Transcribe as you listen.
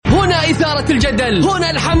إثارة الجدل،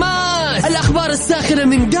 هنا الحماس، الأخبار الساخنة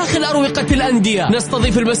من داخل أروقة الأندية،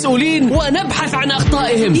 نستضيف المسؤولين ونبحث عن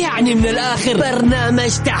أخطائهم. يعني من الآخر برنامج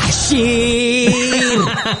تحشير.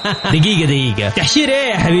 دقيقة تحشير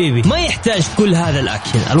ايه يا حبيبي؟ ما يحتاج كل هذا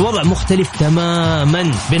الأكشن، الوضع مختلف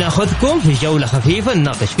تماما. بناخذكم في جولة خفيفة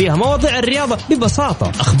نناقش فيها مواضيع الرياضة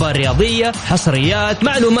ببساطة، أخبار رياضية، حصريات،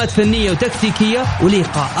 معلومات فنية وتكتيكية،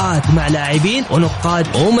 ولقاءات مع لاعبين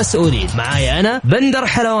ونقاد ومسؤولين. معايا أنا بندر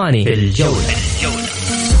حلواني في الجولة.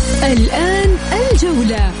 الآن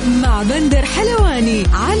الجولة مع بندر حلواني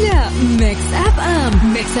على ميكس أف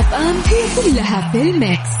أم. ميكس أف أم هي كلها في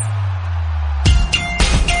الميكس.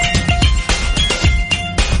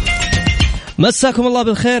 مساكم الله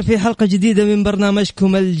بالخير في حلقة جديدة من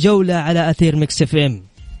برنامجكم الجولة على أثير ميكس أف أم.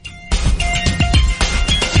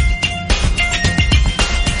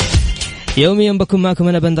 يوميا بكون معكم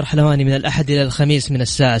أنا بندر حلواني من الأحد إلى الخميس من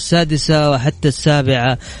الساعة 6 وحتى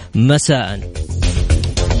 7 مساء.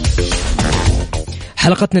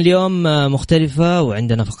 حلقتنا اليوم مختلفة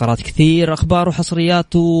وعندنا فقرات كثير، أخبار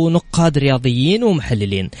وحصريات ونقاد رياضيين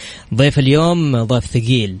ومحللين. ضيف اليوم ضيف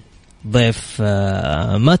ثقيل، ضيف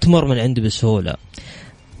ما تمر من عنده بسهولة.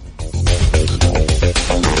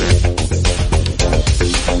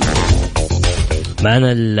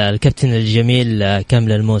 معنا الكابتن الجميل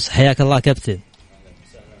كامل الموس. حياك الله كابتن.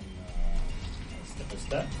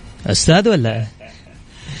 أستاذ ولا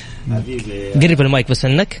حبيبي؟ قرب المايك بس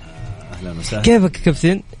عنك. أهلا وسهلا. كيفك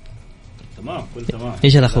كابتن؟ تمام كل تمام.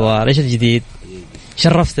 إيش الأخبار؟ إيش الجديد؟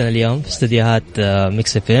 شرفتنا اليوم في استديوهات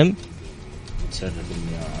ميكس اف ام. متشرف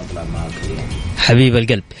إني أطلع معك اليوم حبيب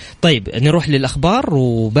القلب. طيب نروح للأخبار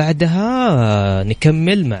وبعدها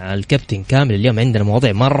نكمل مع الكابتن كامل. اليوم عندنا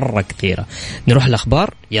مواضيع مرة كثيرة. نروح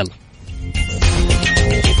الأخبار يلا.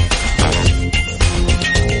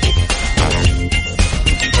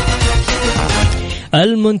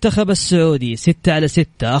 المنتخب السعودي 6/6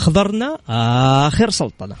 أخضرنا آخر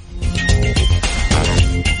سلطنة.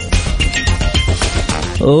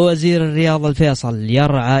 وزير الرياضة الفيصل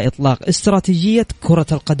يرعى إطلاق استراتيجية كرة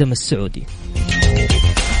القدم السعودي.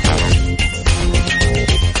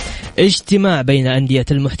 اجتماع بين أندية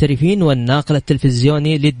المحترفين والناقل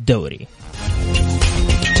التلفزيوني للدوري.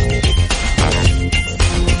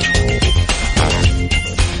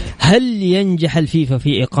 هل ينجح الفيفا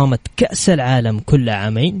في إقامة كأس العالم كل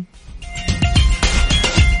عامين؟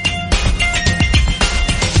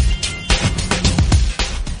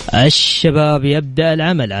 الشباب يبدأ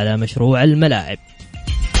العمل على مشروع الملاعب.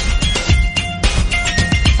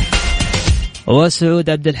 وسعود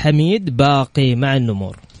عبد الحميد باقي مع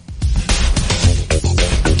النمور.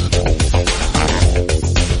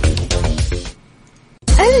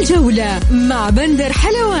 الجولة مع بندر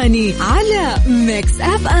حلواني على ميكس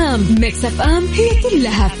أف أم. ميكس أف أم هي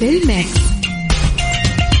كلها في الميكس.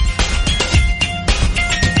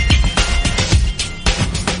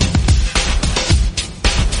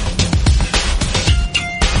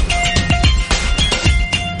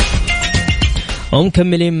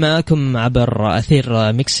 ومكملين معكم عبر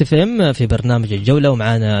أثير ميكس اف ام في برنامج الجولة،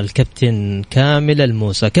 ومعنا الكابتن كامل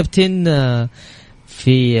الموسى. كابتن،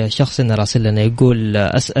 في شخص راسل لنا يقول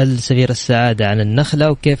أسأل سفير السعادة عن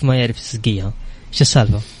النخلة وكيف ما يعرف يسقيها. إيش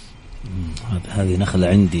السالفة؟ هذه نخلة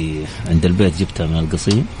عندي عند البيت، جبتها من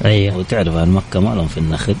القصيم. أيه. وتعرف أهل مكة ما لهم في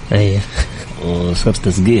النخل. أيه. وصرت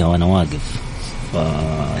أسقيها وأنا واقف،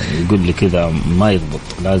 فيقول لي كذا ما يضبط،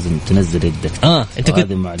 لازم تنزل يدك. أنت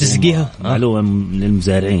كنت تسقيها؟ معلومة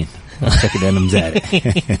للمزارعين. كذا أنا مزارع.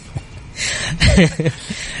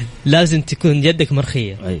 لازم تكون يدك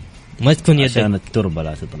مرخية. أي. ما تكون يدك عشان التربة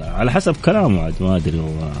لا تطلع، على حسب كلامه عاد ما أدري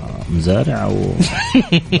هو مزارع أو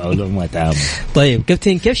ما يتعامل. طيب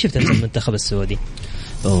كابتن، كيف شفت المنتخب السعودي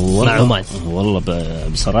مع عمان؟ والله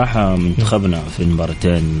بصراحة منتخبنا في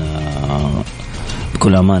المباراتين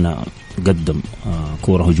بكل أمانة قدم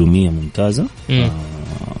كورة هجومية ممتازة.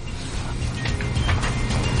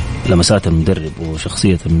 لمسات المدرب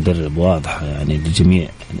وشخصية المدرب واضحة يعني للجميع،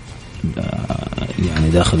 يعني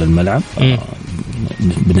داخل الملعب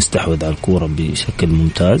بنستحوذ على الكورة بشكل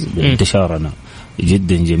ممتاز، انتشارنا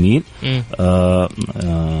جدا جميل.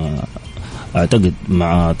 أعتقد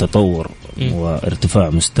مع تطور وارتفاع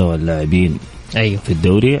مستوى اللاعبين في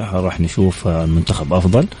الدوري راح نشوف المنتخب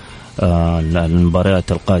أفضل.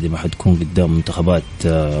 المباريات القادمة حتكون قدام منتخبات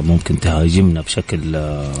ممكن تهاجمنا بشكل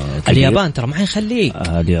كبير. اليابان ترى ما حيخليك،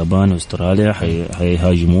 اليابان واستراليا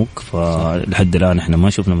حيهاجموك. فلحد الآن احنا ما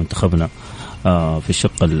شفنا منتخبنا في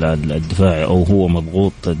الشق الدفاعي أو هو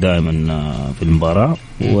مضغوط دائما في المباراة.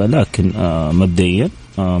 ولكن مبدئيا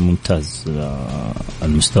ممتاز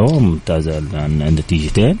المستوى، ممتاز عند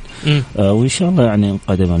نتيجتين، وإن شاء الله يعني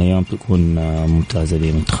قادم الأيام تكون ممتازة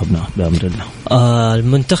لمنتخبنا بأمر الله.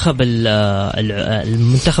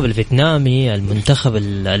 المنتخب الفيتنامي، المنتخب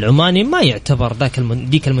العماني ما يعتبر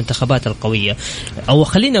ديك المنتخبات القوية، أو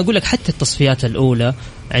خليني أقول لك حتى التصفيات الأولى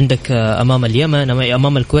عندك أمام اليمن،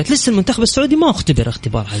 أمام الكويت، لسه المنتخب السعودي ما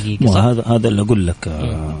اختبار حقيقي. هذا اللي أقول لك،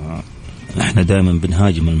 احنا دائما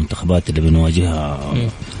بنهاجم المنتخبات اللي بنواجهها،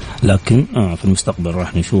 لكن في المستقبل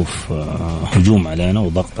راح نشوف هجوم علينا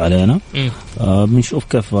وضغط علينا، بنشوف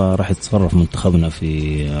كيف راح يتصرف منتخبنا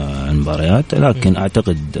في المباريات. لكن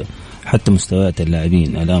اعتقد حتى مستويات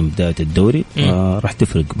اللاعبين الان بداية الدوري راح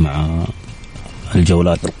تفرق مع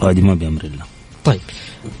الجولات القادمة بأمر الله. طيب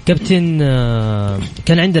كابتن،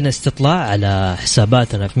 كان عندنا استطلاع على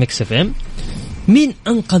حساباتنا في ميكس اف ام، مين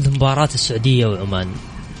انقذ مباراة السعودية وعمان؟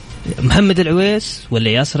 محمد العويس ولا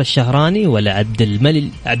ياسر الشهراني ولا عبد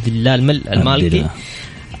الله المالكي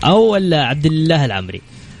او ولا عبد الله العمري؟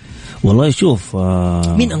 والله شوف،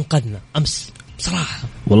 مين انقذنا امس بصراحة؟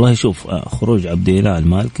 والله شوف، خروج عبد الله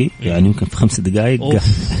المالكي يعني يمكن في 5 دقائق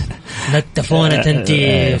نتفونة انت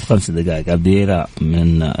في 5 دقائق. عبد الله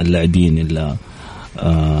من اللاعبين اللي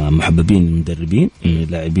محببين المدربين،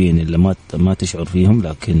 اللاعبين اللي ما تشعر فيهم،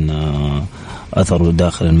 لكن أثروا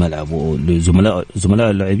داخل الملعب،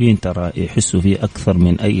 وزملاء اللاعبين ترى يحسوا فيه أكثر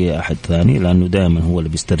من أي أحد ثاني، لأنه دائما هو اللي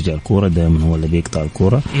بيسترجع الكرة، دائما هو اللي بيقطع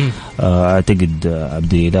الكرة. أعتقد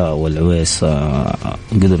عبد الله والعويس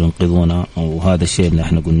قدروا ينقذونا، وهذا الشيء اللي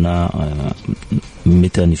احنا قلناه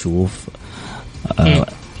متى نشوف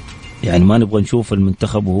يعني ما نبغى نشوف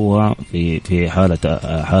المنتخب وهو في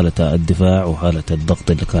حالة الدفاع وحالة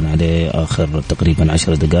الضغط اللي كان عليه آخر تقريبا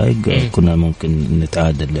 10 دقائق. كنا ممكن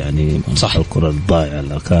نتعادل يعني. صح. الكرة الضائعة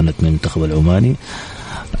اللي كانت من المنتخب العماني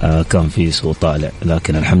كان في سوء طالع،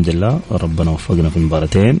 لكن الحمد لله ربنا وفقنا في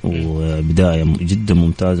المباراتين، وبداية جدا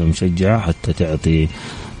ممتازة ومشجعة حتى تعطي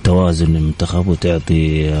توازن للمنتخب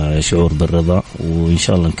وتعطي شعور بالرضا، وإن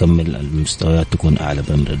شاء الله نكمل المستويات تكون أعلى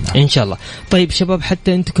بأمر الله إن شاء الله. طيب شباب،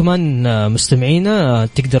 حتى أنتم كمان مستمعينا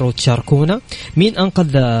تقدروا تشاركونا، مين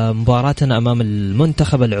أنقذ مباراتنا أمام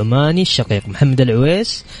المنتخب العماني الشقيق؟ محمد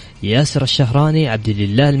العويس، ياسر الشهراني، عبد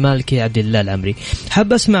الله المالكي، عبد الله العمري؟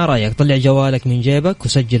 حاب أسمع رأيك. طلع جوالك من جيبك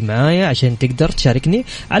وسجل معايا عشان تقدر تشاركني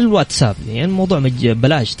على الواتساب، يعني الموضوع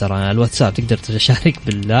بلاش ترى، الواتساب تقدر تشارك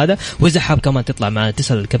بالهذا، وإذا حاب كمان تطلع معنا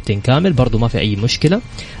تسأل الكابتن كامل برضو ما في أي مشكلة.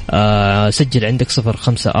 سجل عندك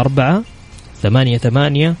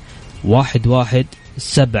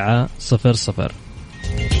 0548811700.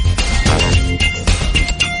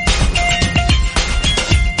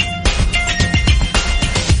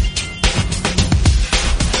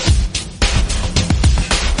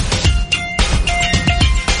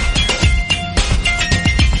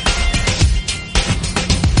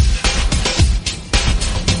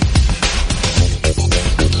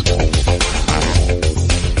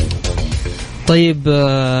 طيب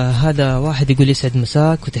هذا واحد يقول يسعد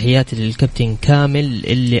مساك وتحياتي للكابتن كامل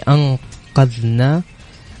اللي أنقذنا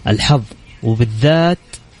الحظ، وبالذات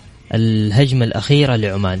الهجمة الأخيرة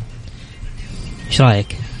لعمان. إيش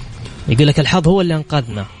رأيك؟ يقول لك الحظ هو اللي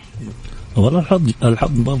أنقذنا. والله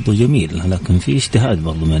الحظ برضو جميل، لكن في اجتهاد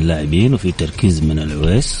برضو من اللاعبين وفي تركيز من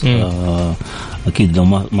العويس. أكيد لو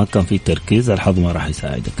ما كان في تركيز الحظ ما راح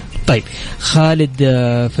يساعدك. طيب خالد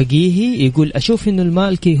فقيهي يقول أشوف إنه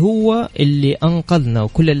المالكي هو اللي أنقذنا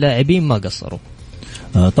وكل اللاعبين ما قصروا.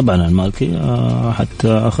 طبعا المالكي حتى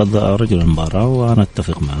أخذ رجل المباراة وأنا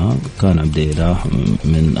أتفق معه، كان عبد الله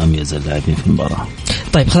من أميز اللاعبين في المباراة.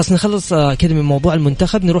 طيب خلاص نخلص كده من موضوع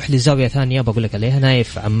المنتخب، نروح لزاوية ثانية بقول لك عليها.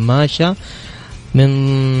 نايف عماشة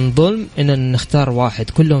من ظلم إن نختار واحد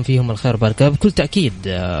كلهم فيهم الخير والبركة. بكل تأكيد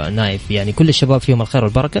نايف، يعني كل الشباب فيهم الخير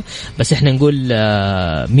والبركة، بس إحنا نقول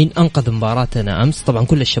مين أنقذ مباراتنا أمس. طبعا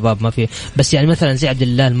كل الشباب ما في، بس يعني مثلا زي عبد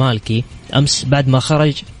الله المالكي أمس بعد ما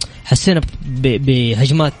خرج حسينا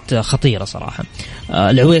بهجمات خطيرة صراحة.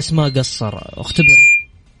 العويس ما قصر، اختبر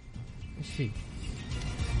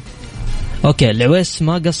اوكي. العويس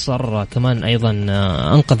ما قصر كمان ايضا،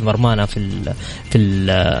 انقذ مرمانا في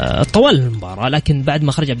طوال المباراه، لكن بعد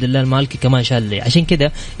ما خرج عبد الله المالكي كمان شال. عشان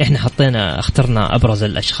كده احنا اخترنا ابرز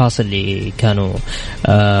الاشخاص اللي كانوا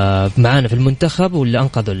معانا في المنتخب واللي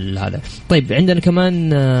انقذوا هذا. طيب عندنا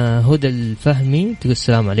كمان هدى الفهمي تقول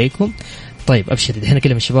السلام عليكم. طيب ابشر، احنا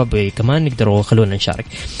كلهم الشباب كمان نقدروا خلونا نشارك.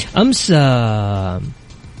 امس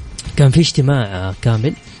كان في اجتماع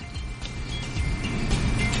كامل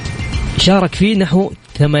شارك فيه نحو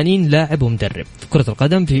 80 لاعب ومدرب في كرة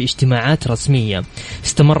القدم في اجتماعات رسمية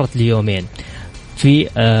استمرت ليومين. في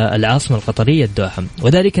العاصمة القطرية الدوحة،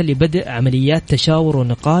 وذلك لبدء عمليات تشاور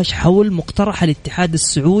ونقاش حول مقترح الاتحاد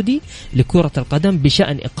السعودي لكرة القدم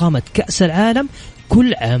بشأن إقامة كأس العالم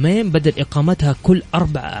كل عامين بدل إقامتها كل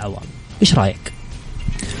 4 أعوام. إيش رأيك؟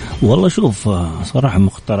 والله شوف، صراحة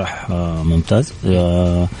مقترح ممتاز.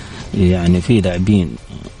 يعني في لاعبين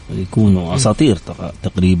يكونوا أساطير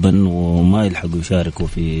تقريبا وما يلحقوا يشاركوا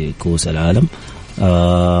في كؤوس العالم،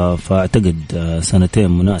 فأعتقد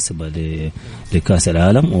 2 مناسبة لكأس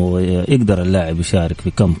العالم، ويقدر اللاعب يشارك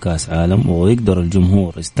في كم كأس عالم، ويقدر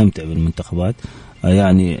الجمهور يستمتع بالمنتخبات.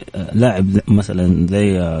 يعني لاعب مثلا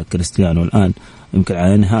زي كريستيانو الآن يمكن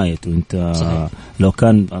على نهايته، انت صحيح. لو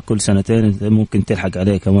كان كل 2 انت ممكن تلحق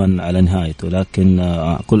عليه كمان على نهايته، لكن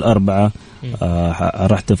كل 4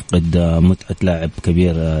 راح تفقد متعة لاعب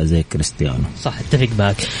كبير زي كريستيانو. صح، اتفق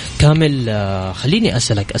معك كامل. خليني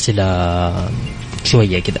أسألك أسئلة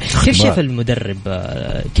شوية كده. كيف شايف المدرب،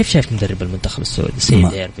 كيف شايف مدرب المنتخب السعودي السيد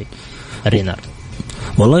هيرفي رينارد؟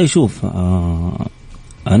 والله شوف،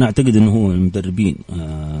 أنا أعتقد أنه هو المدربين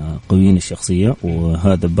قويين الشخصية،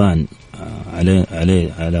 وهذا بان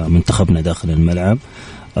على منتخبنا داخل الملعب.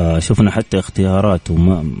 شفنا حتى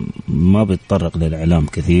اختياراته ما بيتطرق للإعلام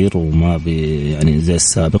كثير، وما يعني زي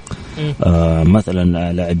السابق.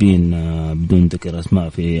 مثلا لاعبين بدون ذكر أسماء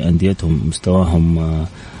في أنديتهم مستواهم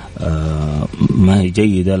ما هي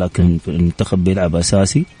جيدة، لكن المنتخب بيلعب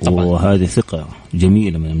أساسي طبعا. وهذه ثقة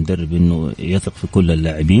جميلة من المدرب إنه يثق في كل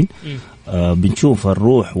اللاعبين. بنشوف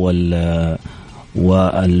الروح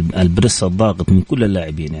والبريس الضاغط من كل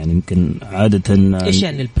اللاعبين. يعني يمكن عادة إيش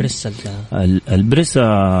يعني البريس؟ البريس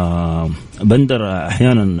بندر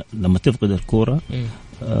أحيانا لما تفقد الكرة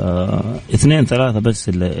 2 3 بس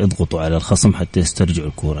اللي يضغطوا على الخصم حتى يسترجعوا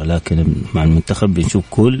الكرة، لكن مع المنتخب بنشوف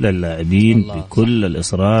كل اللاعبين بكل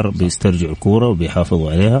الإصرار بيسترجعوا الكرة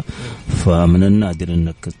وبيحافظوا عليها. فمن النادر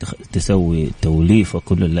أنك تسوي توليفة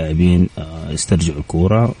كل اللاعبين يسترجعوا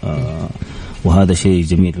الكرة، وهذا شيء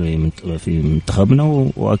جميل في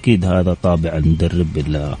منتخبنا، وأكيد هذا طابع المدرب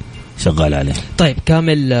اللي شغال عليه. طيب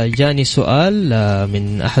كامل، جاني سؤال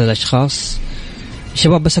من أحد الأشخاص،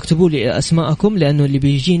 شباب بس اكتبوا لي اسماءكم لانه اللي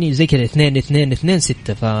بيجيني زي كذا 2 2 2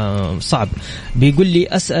 6 فصعب. بيقول لي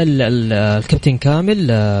اسال الكابتن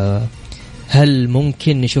كامل، هل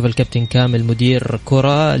ممكن نشوف الكابتن كامل مدير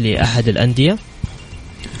كرة لاحد الانديه؟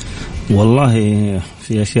 والله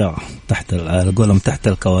في اشياء تحت القولم تحت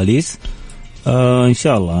الكواليس. إن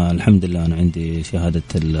شاء الله. الحمد لله أنا عندي شهادة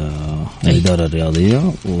الإدارة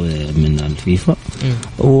الرياضية ومن الفيفا،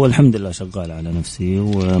 والحمد لله شغال على نفسي،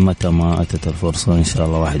 ومتى ما أتت الفرصة إن شاء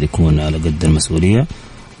الله واحد يكون على قد المسؤولية.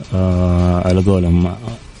 على قولهم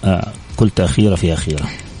كل تأخيرة في أخيرة.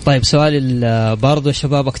 طيب سؤال برضو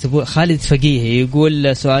الشباب اكتبوا. خالد فقيه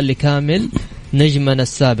يقول سؤال لكامل، نجمنا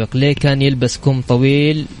السابق ليه كان يلبس كم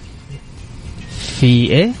طويل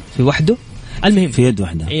في وحده؟ المهم في يد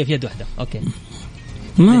واحدة. ايه في يد واحدة. اوكي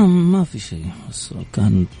ما في شيء، بس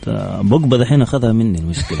كانت بقبة الحين اخذها مني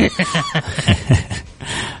المشكلة.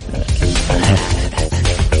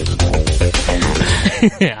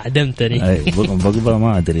 عدمتني. اي بقبة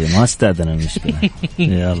ما ادري، ما استاذن المشكلة.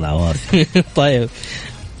 يلا عوارف. طيب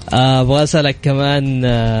ابغى اسالك كمان،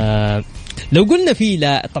 لو قلنا في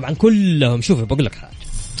لا طبعا كلهم، شوف بقول لك حاجة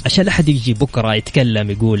عشان لا حد يجي بكرة يتكلم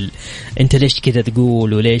يقول انت ليش كذا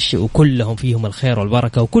تقول وليش، وكلهم فيهم الخير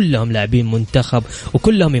والبركة وكلهم لاعبين منتخب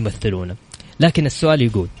وكلهم يمثلونه. لكن السؤال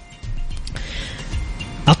يقول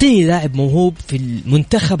اعطيني لاعب موهوب في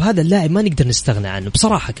المنتخب، هذا اللاعب ما نقدر نستغنى عنه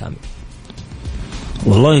بصراحة كامل.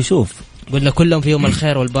 والله شوف، قلنا كلهم فيهم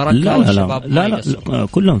الخير والبركة. لا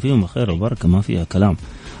كلهم فيهم الخير والبركة ما فيها كلام.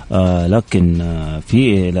 لكن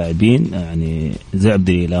في لاعبين يعني زي عبد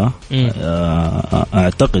الإله،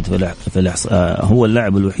 أعتقد في هو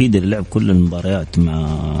اللاعب الوحيد اللي لعب كل المباريات مع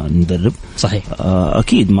المدرب. صحيح.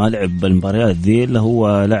 أكيد ما لعب المباريات ذي اللي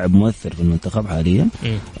هو لاعب مؤثر في المنتخب حاليا.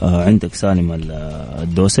 عندك سالم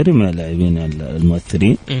الدوسري من اللاعبين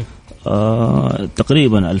المؤثرين.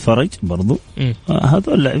 تقريبا الفرج برضو.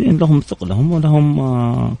 هذول اللاعبين لهم ثقلهم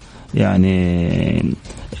ولهم يعني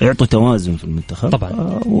يعطوا توازن في المنتخب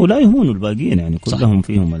طبعا. ولا يهونوا الباقيين، يعني كلهم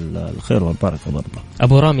فيهم الخير والبركة برضه.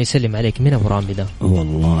 أبو رامي يسلم عليك. مين أبو رامي ده؟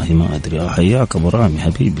 والله ما أدري. حياك أبو رامي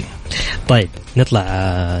حبيبي. طيب نطلع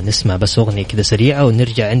نسمع بس أغنية كده سريعة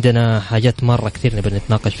ونرجع. عندنا حاجات مرة كثير نبي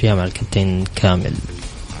نتناقش فيها مع الكابتن كامل.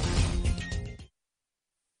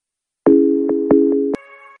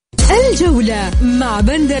 الجولة مع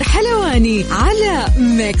بندر حلواني على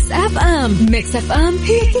ميكس أف أم. ميكس أف أم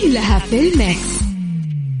هي كلها في الميكس.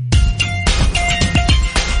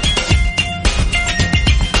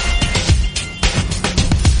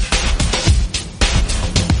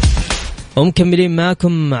 ومكملين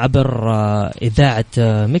معكم عبر إذاعة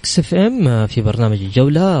ميكس اف ام في برنامج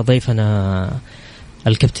الجولة. ضيفنا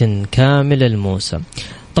الكابتن كامل الموسى.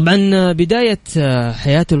 طبعا بداية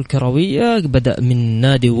حياته الكروية بدأ من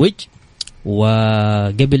نادي وج،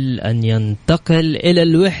 وقبل أن ينتقل إلى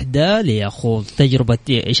الوحدة ليأخذ تجربة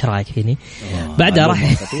إيش رأيك فيني؟ بعدها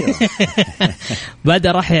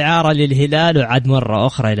راح إعارة للهلال، وعاد مرة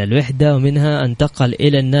أخرى إلى الوحدة، ومنها انتقل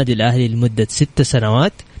إلى النادي الأهلي لمدة 6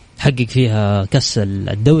 سنوات حقق فيها كأس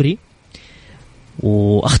الدوري،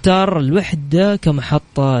 واختار الوحدة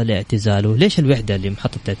كمحطة لاعتزاله. ليش الوحدة اللي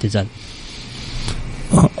محطة اعتزال؟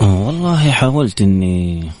 والله حاولت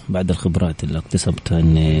إني بعد الخبرات اللي اكتسبتها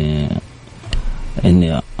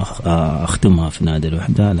إني أختمها في نادي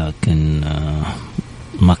الوحدة، لكن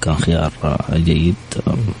ما كان خيار جيد.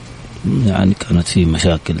 يعني كانت في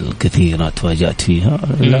مشاكل كثيرة تواجهت فيها،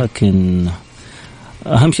 لكن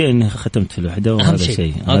أهم شيء إني ختمت في الوحدة، وهذا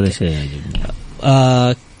شيء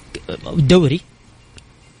يعجبني. الدوري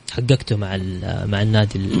حققته مع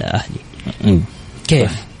النادي الأهلي.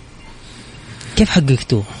 كيف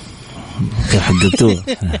حققتوه؟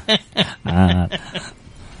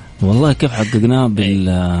 والله كيف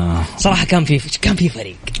حققناه صراحة كان في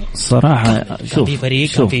فريق صراحة. كان في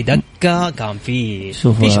فريق، كان في دكة، كان في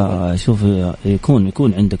شوف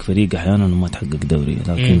يكون عندك فريق أحيانا وما تحقق دوري،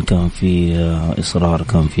 لكن كان في إصرار،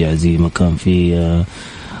 كان في عزيمة، كان في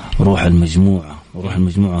روح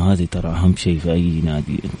المجموعة هذه ترى أهم شيء في أي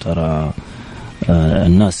نادي. ترى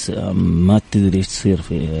الناس ما تدري ايش تصير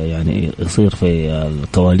يصير في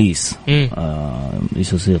الكواليس،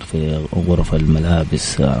 ايش يصير في غرف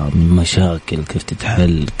الملابس، مشاكل كيف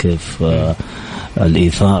تتحل، كيف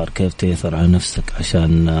الإيثار، كيف تأثر على نفسك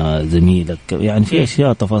عشان زميلك. يعني في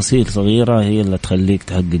أشياء تفاصيل صغيرة هي اللي تخليك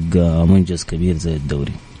تحقق منجز كبير زي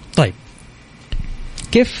الدوري. طيب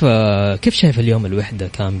كيف شايف اليوم الوحدة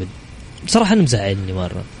كامل؟ بصراحة أنا مزعلني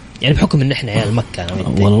مرة، يعني بحكم ان احنا عيال مكة.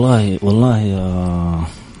 والله يا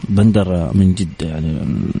بندر من جد يعني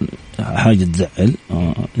حاجة تزعل.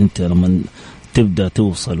 انت لما تبدأ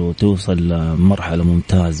توصل لمرحلة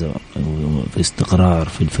ممتازة في استقرار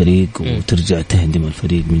في الفريق، وترجع تهدم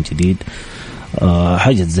الفريق من جديد،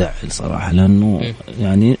 حاجة تزعل صراحة. لأنه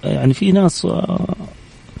يعني في ناس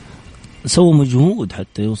سووا مجهود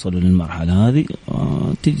حتى يوصلوا للمرحلة هذه.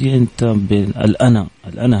 تجي انت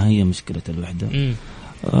الأنا هي مشكلة الوحدة.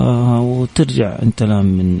 وترجع انت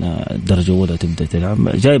من الدرجة الأولى تبدأ تلعب.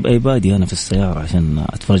 جايب ايبادي انا في السيارة عشان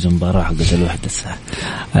اتفرج مباراة حقت الوحدة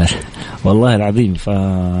والله العظيم.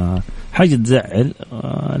 فحاجة تزعل،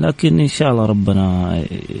 لكن ان شاء الله ربنا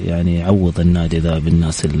يعني يعوض النادي ذا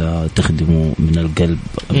بالناس اللي تخدمه من القلب،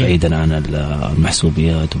 بعيدا عن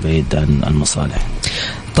المحسوبيات وبعيد عن المصالح.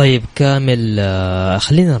 طيب كامل،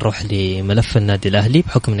 خلينا نروح لملف النادي الأهلي،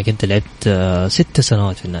 بحكم انك انت لعبت 6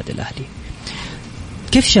 سنوات في النادي الأهلي.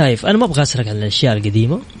 كيف شايف؟ أنا ما أبغى أسرق على الأشياء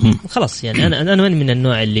القديمة، خلاص يعني أنا من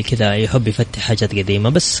النوع اللي كذا يحب يفتح حاجات قديمة،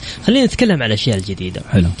 بس خلينا نتكلم على الأشياء الجديدة.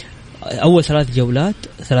 حلو. أول 3 جولات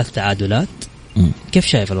 3 تعادلات. كيف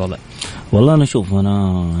شايف الوضع؟ والله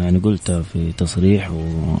أنا يعني قلت في تصريح،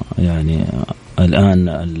 ويعني الآن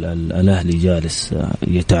الأهلي جالس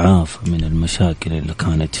يتعافى من المشاكل اللي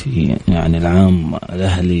كانت فيه. يعني العام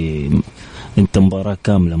الأهلي انت مباراة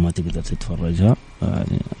كاملة ما تقدر تتفرجها،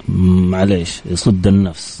 يعني معليش يصد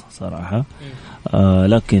النفس صراحة.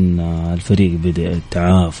 لكن الفريق بدأ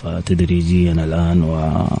يتعافى تدريجيا الآن،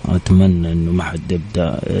 وأتمنى أنه ما حد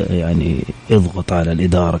يبدأ يعني يضغط على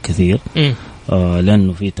الإدارة كثير،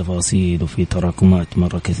 لأنه في تفاصيل وفي تراكمات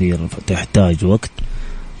مرة كثير فتحتاج وقت.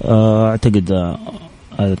 أعتقد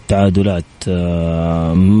التعادلات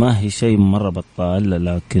ما هي شيء مرة بطال،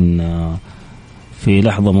 لكن في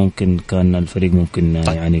لحظة ممكن كان الفريق ممكن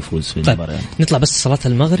يعني يفوز في المباراة. نطلع بس صلاة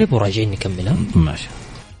المغرب وراجعين نكملها. ماشي.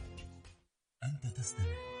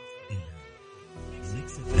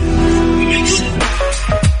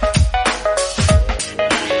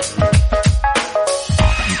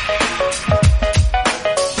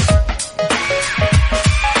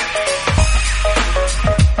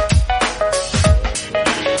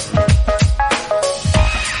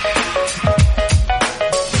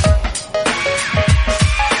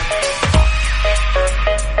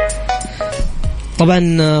 طبعا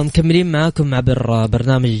مكملين معاكم عبر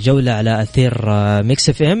برنامج الجولة على أثير ميكس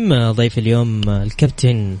اف ام. ضيف اليوم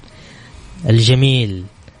الكابتن الجميل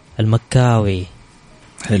المكاوي.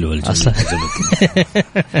 حلو الجميل.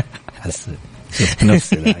 شفت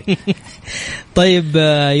نفسي. طيب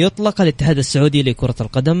يطلق الاتحاد السعودي لكرة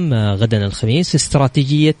القدم غدا الخميس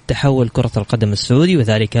استراتيجية تحول كرة القدم السعودي،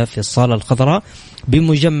 وذلك في الصالة الخضراء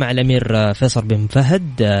بمجمع الأمير فيصل بن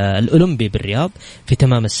فهد الأولمبي بالرياض في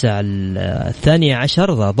تمام الساعة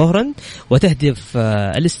 12 ظهرا. وتهدف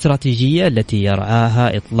الاستراتيجية التي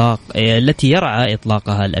يرعى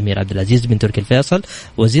إطلاقها الأمير عبد العزيز بن تركي الفيصل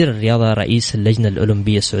وزير الرياضة رئيس اللجنة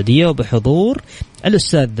الأولمبية السعودية، وبحضور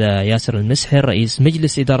الأستاذ ياسر المسحي رئيس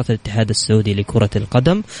مجلس إدارة الاتحاد السعودي لكرة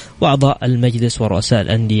القدم وأعضاء المجلس ورؤساء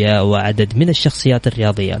الأندية وعدد من الشخصيات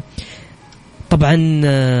الرياضية. طبعا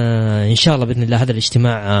إن شاء الله بإذن الله هذا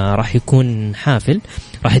الاجتماع راح يكون حافل،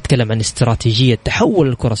 راح يتكلم عن استراتيجية تحول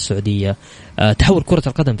الكرة السعودية، تحول كرة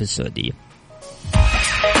القدم في السعودية.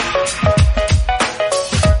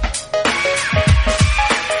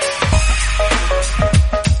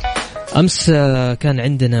 أمس كان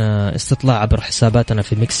عندنا استطلاع عبر حساباتنا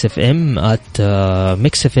في ميكس اف ام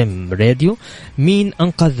ميكس اف ام راديو، مين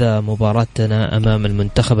أنقذ مباراتنا أمام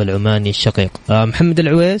المنتخب العماني الشقيق؟ محمد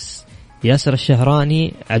العويس، ياسر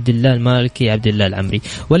الشهراني، عبد الله المالكي، عبد الله العمري،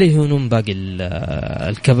 ولا يهونون باقي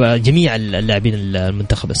جميع اللاعبين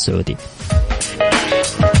المنتخب السعودي.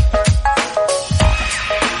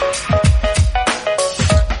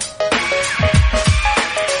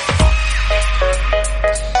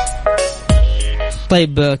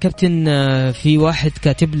 طيب كابتن، في واحد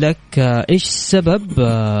كاتب لك ايش السبب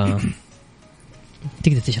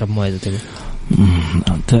تقدر تشرب مويه اذا تبغى.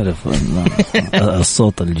 تعرف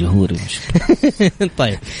الصوت الجهوري مش.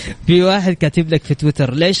 طيب في واحد كاتب لك في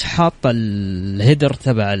تويتر ليش حاط الهيدر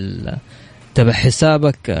تبع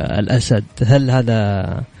حسابك الأسد؟ هل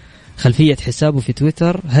هذا خلفية حسابه في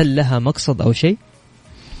تويتر؟ هل لها مقصد أو شيء؟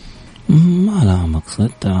 ما لها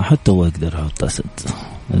مقصد، حتى هو يقدر يحط أسد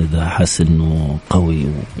إذا حس إنه قوي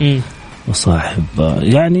وصاحب،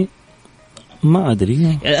 يعني ما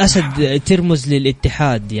أدري. أسد ترمز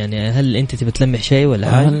للاتحاد، يعني هل أنت تبي تلمح شيء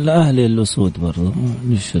ولا حاجة؟ الأهلي الأسود برضو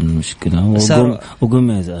مش المشكلة،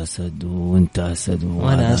 وقميز أسد وأنت أسد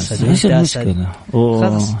وأنا أسد إيش المشكلة؟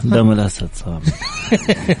 دام الأسد صعب.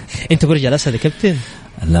 أنت برج الأسد يا كابتن؟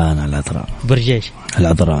 لا أنا العذراء. برج إيش؟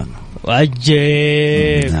 العذراء.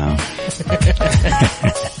 وعجيب. نعم.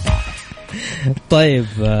 طيب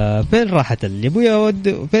فين راحت اللي ابويا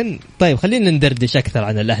فين؟ طيب خلينا ندردش اكثر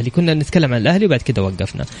عن الاهلي، كنا نتكلم عن الاهلي وبعد كده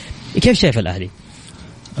وقفنا. كيف شايف الاهلي؟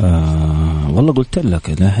 والله قلت لك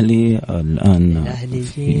الاهلي الان الاهلي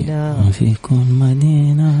فينا في كل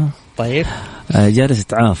مدينه. طيب جالس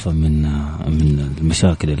يتعافى من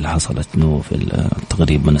المشاكل اللي حصلت له في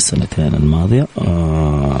تقريبا السنتين الماضيه،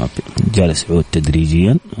 جالس يعود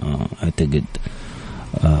تدريجيا. اعتقد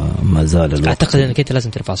ما زال الوقت. أعتقد أنك أنت لازم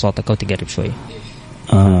ترفع صوتك أو تقرب شوية.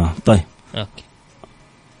 طيب أوكي.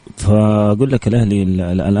 فأقول لك الأهلي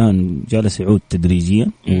الآن جالس يعود تدريجيا،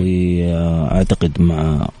 وأعتقد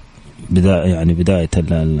مع بداية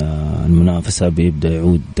المنافسة بيبدأ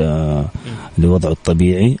يعود لوضعه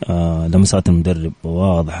الطبيعي. لمسات المدرب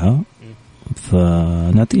واضحة،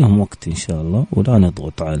 فنعطيهم وقت إن شاء الله ولا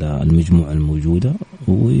نضغط على المجموعة الموجودة،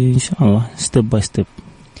 وإن شاء الله ستيب باي ستيب.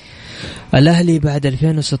 الأهلي بعد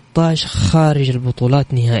 2016 خارج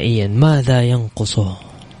البطولات نهائيا، ماذا ينقصه؟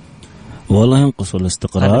 والله ينقصه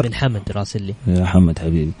الاستقرار. هذا من حمد راسلي. يا حمد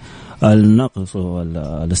حبيبي، النقص هو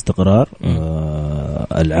الاستقرار.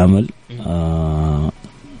 العمل.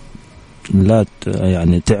 لا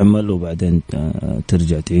يعني تعمل وبعدين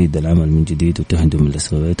ترجع تعيد العمل من جديد وتهدم اللي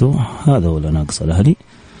سويته، هذا هو اللي ناقص الأهلي.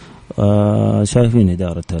 شايفين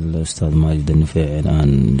إدارة الأستاذ ماجد النفيعي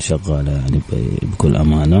الآن شغالة يعني بكل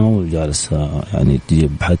أمانة، وجالس يعني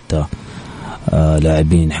تجيب حتى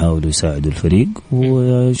لاعبين يحاولوا يساعدوا الفريق،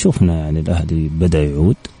 وشوفنا يعني الأهلي بدأ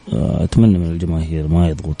يعود. أتمنى من الجماهير ما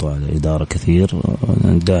يضغطوا على الإدارة كثير،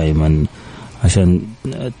 دائما عشان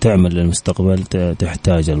تعمل للمستقبل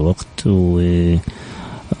تحتاج الوقت، وأعذر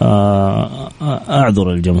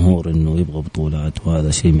الجمهور إنه يبغى بطولات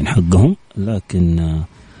وهذا شيء من حقهم، لكن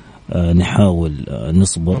نحاول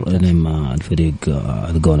نصبر لما الفريق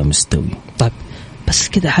القولة مستوي. طيب بس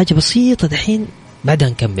كده حاجة بسيطة دحين بعدها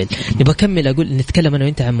نكمل. نبغى أكمل أقول نتكلم أنا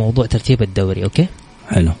وأنت عن موضوع ترتيب الدوري. أوكي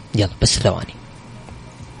حلو، يلا بس ثواني.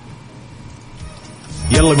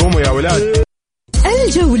 يلا قوموا يا ولاد.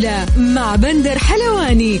 الجولة مع بندر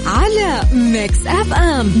حلواني على ميكس اف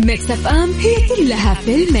ام. ميكس اف ام هي كلها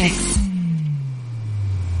في الميكس.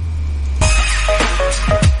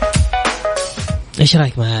 ايش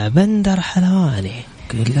رايك مع بندر حلواني؟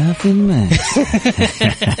 كلها في الميكس.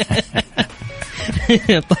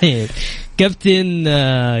 طيب كابتن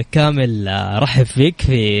كامل، رحب فيك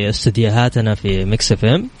في استديوهاتنا في ميكس اف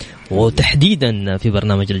ام، وتحديدا في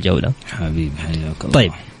برنامج الجولة. حبيبي حياك الله.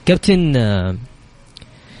 طيب كابتن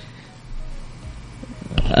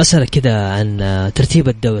أسألك كده عن ترتيب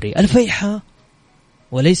الدوري. الفيحة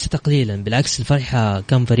وليس تقليلا، بالعكس الفيحة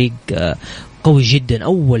كان فريق قوي جدا،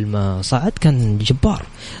 أول ما صعد كان جبار.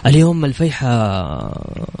 اليوم الفيحة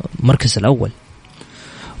مركز الأول.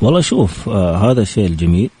 والله شوف هذا الشيء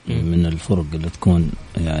الجميل من الفرق اللي تكون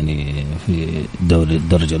يعني في دوري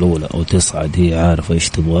الدرجة الأولى أو تصعد هي عارفة إيش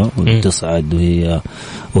تبغى وتصعد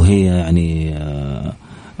وهي يعني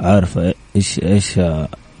عارفة إيش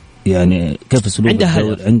يعني كيف أسلوب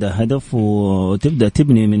عندها هدف وتبدأ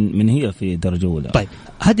تبني من هي في درجة أولى. طيب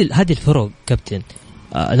هذه الفرق كابتن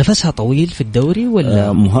نفسها طويل في الدوري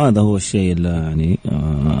ولا هذا هو الشيء اللي يعني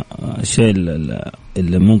الشيء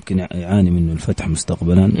اللي ممكن يعاني منه الفتح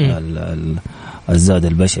مستقبلا، الزاد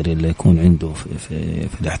البشري اللي يكون عنده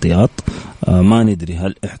في الاحتياط. ما ندري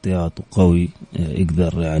هل احتياطه قوي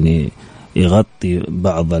يقدر يعني يغطي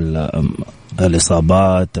بعض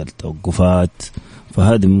الإصابات التوقفات،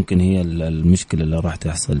 فهذه ممكن هي المشكلة اللي راح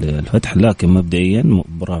تحصل للفتح. لكن مبدئيا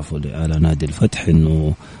برافو على نادي الفتح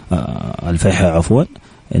انه الفيحة عفوا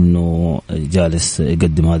انه جالس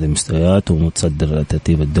يقدم هذه المستويات ومتصدر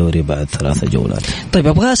ترتيب الدوري بعد 3 جولات. طيب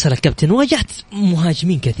ابغى اسالك كابتن، واجهت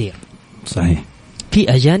مهاجمين كثير صحيح،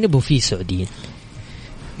 في اجانب وفي سعوديين،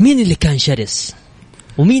 مين اللي كان شرس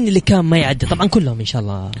ومين اللي كان ما يعدي؟ طبعا كلهم ان شاء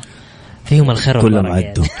الله فيهم الخير كلهم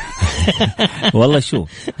عدوا. والله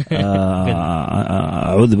شوف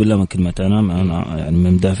أعوذ بالله من كلمة أنا يعني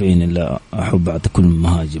من مدافعين إلا أحب أعطي كل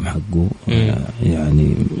مهاجم حقه.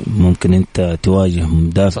 يعني ممكن أنت تواجه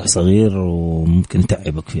مدافع صغير وممكن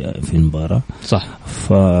تعبك في المباراة صح.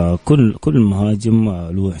 فكل مهاجم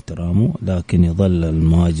له احترامه، لكن يظل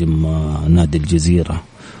المهاجم نادي الجزيرة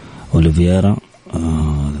أوليفيرا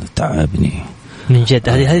تعبني من جد.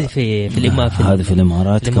 هذه في هذه في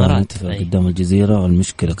الإمارات كانت قدام الجزيرة،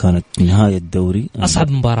 والمشكلة كانت نهاية الدوري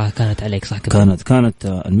أصعب مباراة كانت عليك صح كده؟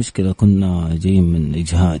 كانت المشكلة كنا جايين من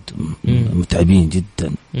إجهاد متعبين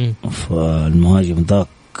جدا. فالمهاجم ذاك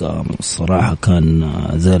الصراحة كان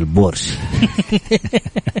زي البورش.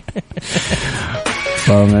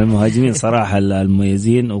 فمن المهاجمين صراحة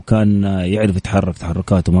المميزين، وكان يعرف يتحرك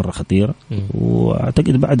تحركاته مرة خطيرة.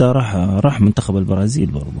 وأعتقد بعدها راح منتخب البرازيل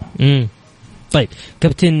برضو. طيب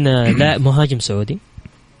كابتن، لا مهاجم سعودي؟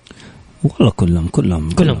 والله كلهم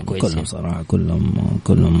كويسين صراحة،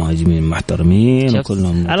 كلهم مهاجمين محترمين،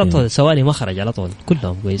 كلهم على طول سوالي مخرج على طول،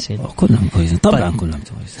 كلهم كويسين طبعا. طيب. كلهم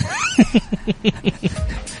كويسين.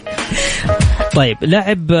 طيب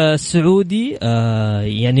لاعب سعودي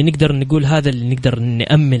يعني نقدر نقول هذا اللي نقدر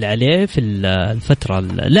نأمل عليه في الفترة،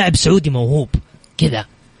 لاعب سعودي موهوب كذا،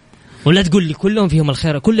 ولا تقول لي كلهم فيهم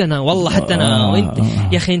الخير؟ كلنا والله حتى أنا وإنت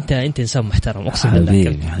يا أخي، أنت إنسان محترم أقسم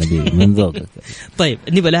بالله حبيبي من ذوقك. طيب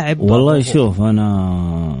نبى لاعب والله شوف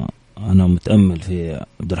أنا متأمل في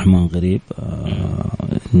عبد الرحمن غريب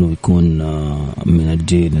إنه يكون من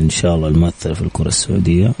الجيل إن شاء الله الممثل في الكرة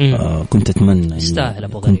السعودية. كنت أتمنى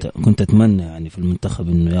كنت أتمنى يعني في المنتخب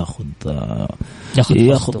إنه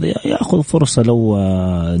يأخذ فرصة لو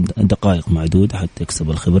دقائق معدودة حتى يكسب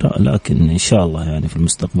الخبرة، لكن إن شاء الله يعني في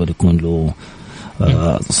المستقبل يكون له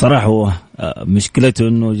صراحة. هو مشكلته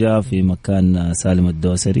إنه جاء في مكان سالم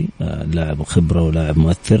الدوسري، لاعب خبرة ولاعب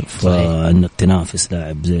مؤثر، فإنك تنافس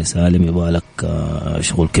لاعب زي سالم يبغى لك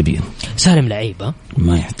شغل كبير. سالم لعيبة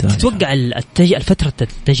ما يحتاج. تتوقع الفترة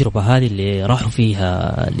التجربة هذه اللي راحوا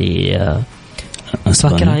فيها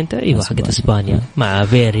فاكرها أنت؟ أيوة حقت إسبانيا مع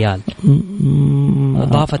فيريال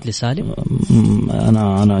ضافت لسالم.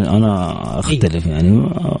 أنا أختلف يعني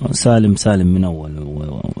سالم من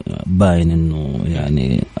أول باين إنه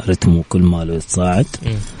يعني رتمه كل ما له يتصاعد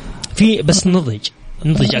في بس نضج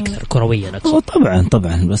أكثر كرويا أكثر.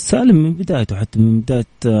 طبعا بس سالم من بدايته، حتى من بداية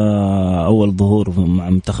أول ظهور مع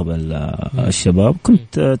منتخب الشباب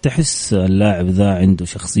كنت تحس اللاعب ذا عنده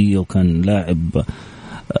شخصية، وكان لاعب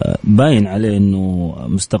باين عليه إنه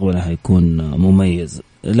مستقبله هيكون مميز،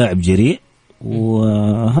 لاعب جريء،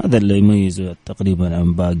 وهذا اللي يميزه تقريبا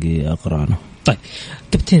عن باقي أقرانه. طيب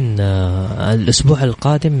كابتن، الأسبوع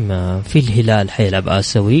القادم في الهلال حيلعب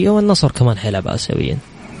آسيوية والنصر كمان حيلعب آسيويا.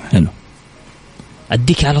 حلو،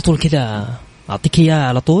 أديك على طول كذا، أعطيك إياه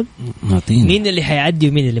على طول. أعطيني مين اللي حيعدي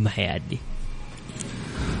ومين اللي ما حيعدي؟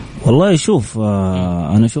 والله شوف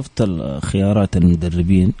أنا شفت الخيارات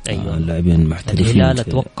المدربين. أيوة. اللاعبين المحترفين. الهلال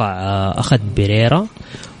أتوقع أخذ بيريرا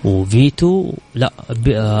وفيتو، لا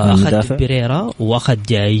أخذ بيريرا وأخذ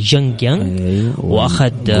جانج أيوة.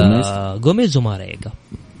 وأخذ غوميز وماريجا.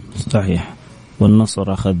 صحيح.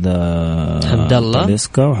 والنصر أخذ حمد الله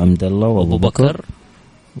تاليسكا وحمد الله وأبو بكر،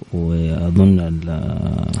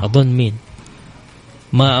 وأظن مين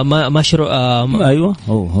ما مشروع ايوه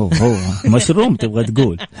هو مشروم تبغى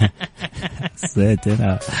تقول. سيت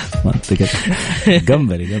انا منطقه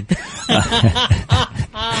جمبري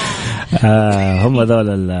هم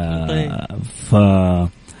ذول.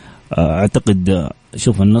 فاعتقد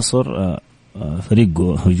شوف النصر فريق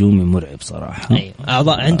هجومي مرعب صراحه. ايوه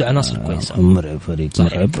اعضاء عنده عناصر كويسه، مرعب، فريق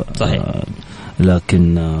مرعب صحيح.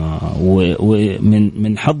 لكن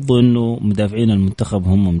من حظه انه مدافعين المنتخب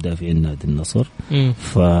هم مدافعين نادي النصر.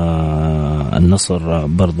 فالنصر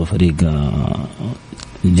برضو فريق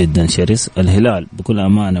جدا شرس. الهلال بكل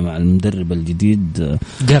امانه مع المدرب الجديد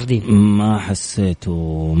جاردين ما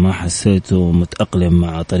حسيته متأقلم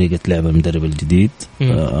مع طريقه لعب المدرب الجديد.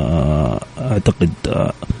 اعتقد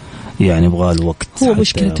يعني يبغى له وقت. هو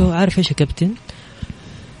مشكلته عارف ايش يا كابتن؟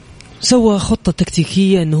 سوى خطة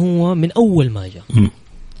تكتيكية انه هو من اول ما جاء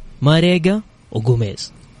ماريجا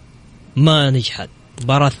وغوميز ما نجحت.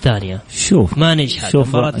 المباراة الثانية شوف ما نجحت.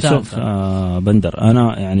 شوف بندر،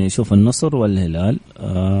 انا يعني شوف النصر والهلال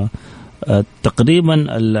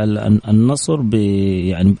تقريبا النصر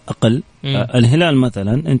يعني اقل. الهلال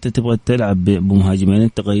مثلا انت تبغى تلعب بمهاجمين،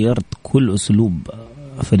 انت غيرت كل اسلوب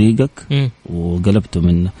فريقك وقلبته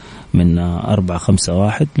من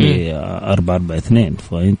 4-5-1 ل 4-4-2.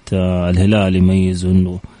 فانت الهلال يميز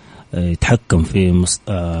انه يتحكم في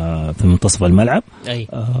منتصف الملعب.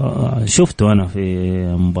 شفته انا في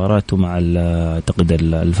مباراته مع اعتقد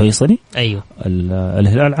الفيصلي. ايوه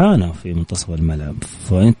الهلال عانى في منتصف الملعب،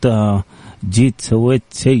 فانت جيت سويت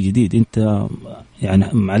شيء جديد. انت يعني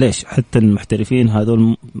معليش حتى المحترفين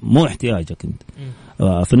هذول مو احتياجك انت.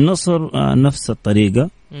 في النصر نفس الطريقة.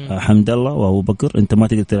 حمد الله وأبو بكر أنت ما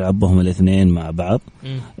تقدر تلعب بهم الاثنين مع بعض.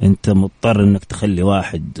 أنت مضطر أنك تخلي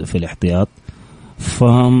واحد في الاحتياط.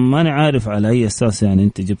 فما أنا عارف على أي أساس يعني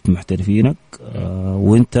أنت جبت محترفينك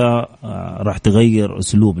وأنت راح تغير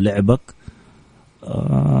أسلوب لعبك.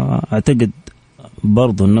 أعتقد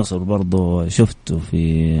برضو النصر برضو شفته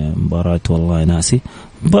في مباراة والله ناسي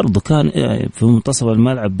برضو كان في منتصف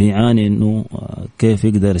الملعب بيعاني انه كيف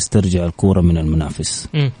يقدر يسترجع الكورة من المنافس.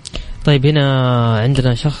 طيب هنا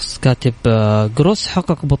عندنا شخص كاتب جروس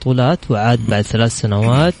حقق بطولات وعاد بعد 3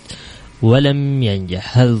 سنوات ولم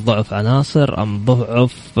ينجح. هل ضعف عناصر ام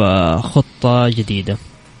ضعف خطة جديدة؟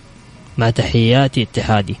 مع تحياتي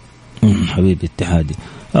اتحادي. حبيبي اتحادي.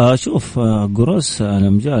 شوف جروس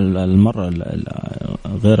لما جاء المرة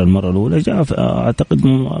غير المرة الأولى جاء أعتقد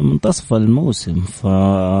منتصف الموسم،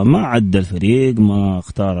 فما عد الفريق، ما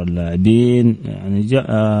اختار اللاعبين، يعني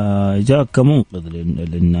جاء كمنقذ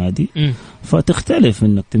للنادي. فتختلف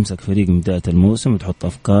إنك تمسك فريق من بداية الموسم وتحط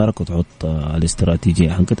أفكارك وتحط الاستراتيجية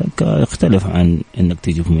حقتك، يختلف عن إنك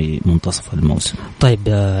تيجي في منتصف الموسم. طيب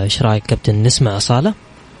إيش رأيك كابتن نسمع صالة؟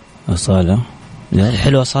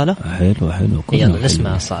 حلوة صالة؟ حلوة يلا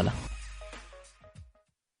نسمع صالة.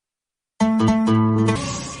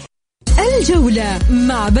 الجولة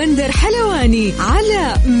مع بندر حلواني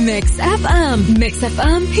على ميكس اف ام. ميكس اف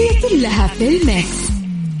ام هي كلها في الميكس.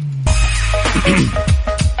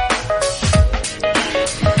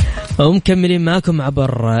 ومكملين معكم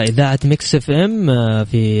عبر إذاعة ميكس اف ام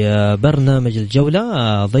في برنامج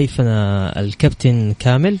الجولة. ضيفنا الكابتن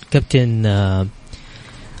كامل. كابتن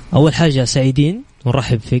أول حاجة سعيدين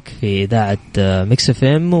ونرحب فيك في إذاعة ميكس اف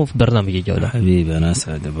ام وفي برنامج الجولة. حبيبي أنا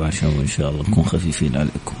أسعد باشا، وإن شاء الله نكون خفيفين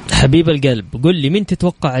عليكم. حبيب القلب، قل لي مين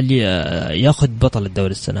تتوقع اللي ياخذ بطل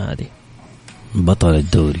الدوري السنة هذه؟ بطل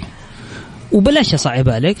الدوري وبلاش أصعب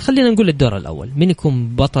عليك، خلينا نقول الدور الأول. مين يكون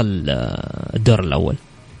بطل الدور الأول؟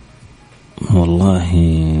 والله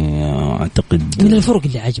أعتقد من الفرق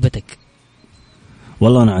اللي عجبتك.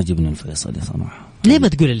 والله أنا عجبني الفيصلي صراحة. ليه ما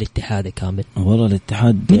تقول الاتحاد كامل؟ والله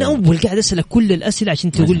الاتحاد من أول قاعد أسألك كل الأسئلة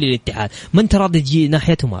عشان تقول لي الاتحاد، ما أنت راضي تجي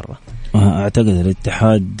ناحيته مرة. أعتقد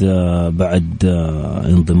الاتحاد بعد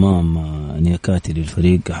انضمام نياكاتي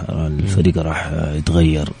للفريق، الفريق راح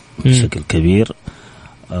يتغير بشكل كبير.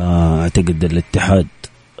 أعتقد الاتحاد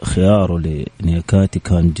خياره لنياكاتي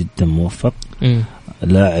كان جدا موفق.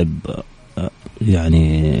 لاعب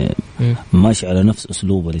يعني ماشي على نفس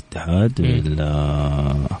أسلوب الاتحاد،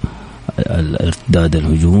 الارتداد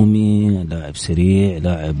الهجومي، لاعب سريع،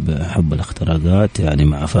 لاعب حب الاختراقات. يعني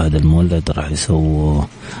مع فهد المولد راح يسووا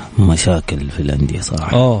مشاكل في الأندية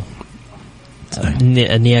صراحة.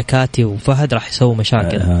 نياكاتي وفهد راح يسووا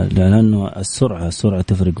مشاكل لأنه السرعة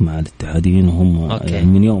تفرق مع الاتحاديين، وهم يعني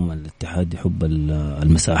من يوم الاتحاد يحب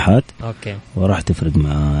المساحات. وراح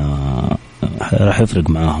يفرق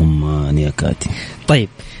معهم نياكاتي. طيب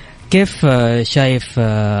كيف شايف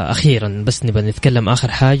أخيرا بس نبغى نتكلم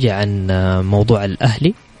آخر حاجة عن موضوع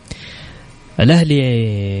الأهلي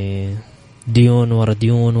ديون ورا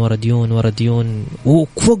ديون ورا ديون ورا ديون.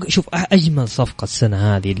 وفوق شوف أجمل صفقة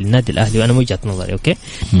السنة هذه للنادي الأهلي وأنا وجهة نظري أوكي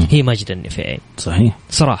هي ماجد النفيعي. صحيح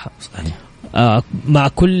صراحة صحيح. مع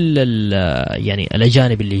كل يعني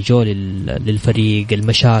الأجانب اللي جو للفريق،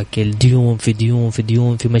 المشاكل ديون في ديون في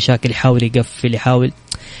ديون في مشاكل، يحاول يقفل يحاول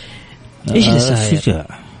إيش اللي صاير؟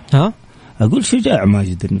 شجاع. ها أقول شجاع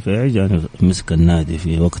ماجد النفيعي يعني مسك النادي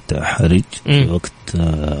في وقت حرج في وقت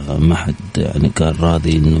ما حد يعني كان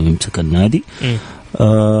راضي إنه يمسك النادي.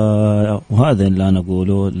 وهذا اللي أنا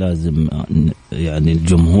أقوله لازم يعني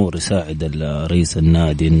الجمهور يساعد رئيس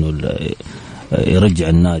النادي إنه يرجع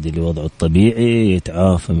النادي لوضعه الطبيعي،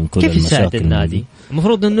 يتعافى من كل المشاكل. كيف يساعد النادي؟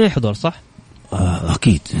 المفروض إنه يحضر صح؟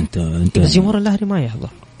 أكيد. أنت بس جمهور الأهلي ما يحضر.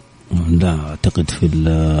 لا أعتقد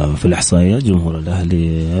في الإحصائيات جمهور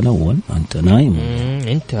الأهلي الأول. أنت نايم.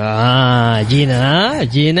 أنت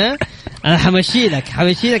جينا أنا حمشيلك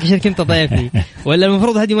عشان كنت ضيفي ولا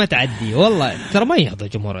المفروض هذه ما تعدي. والله ترى ما يحضر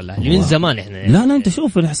جمهور الأهلي من زمان إحنا. لا أنت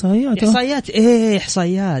شوف الإحصائيات. إيه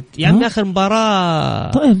إحصائيات يعني آخر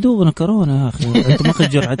مباراة. طيب دوبنا كورونا يا أخي. أنت ما أخذ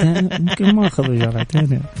جرعتين يمكن ما أخذ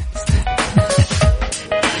جرعتين.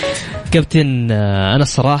 كابتن أنا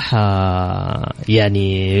الصراحة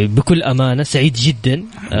يعني بكل أمانة سعيد جدا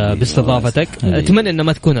باستضافتك. أتمنى أن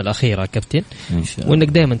ما تكون الأخيرة كابتن وأنك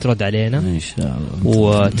دائما ترد علينا إن شاء الله.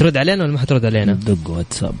 وترد علينا ولا ما حترد علينا؟ دق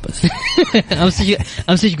واتساب بس.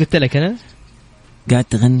 أمس إيش قلت لك أنا؟ قاعد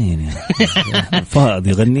تغنيني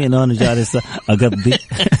فاضي غنينا وأنا جالس أقضي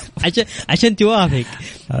عشان توافق.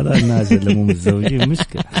 هذا الناس اللي مو متزوجين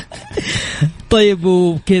مشكلة. طيب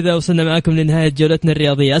وبكذا وصلنا معكم لنهاية جولتنا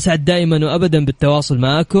الرياضية. أسعد دائما وأبدا بالتواصل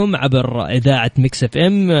معكم عبر إذاعة ميكس اف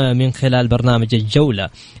ام من خلال برنامج الجولة.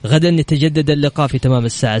 غدا يتجدد اللقاء في تمام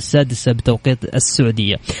الساعة 6 بتوقيت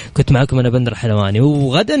السعودية. كنت معكم أنا بندر حلواني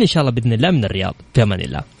وغدا إن شاء الله بإذن الله من الرياض. في أمان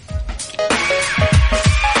الله.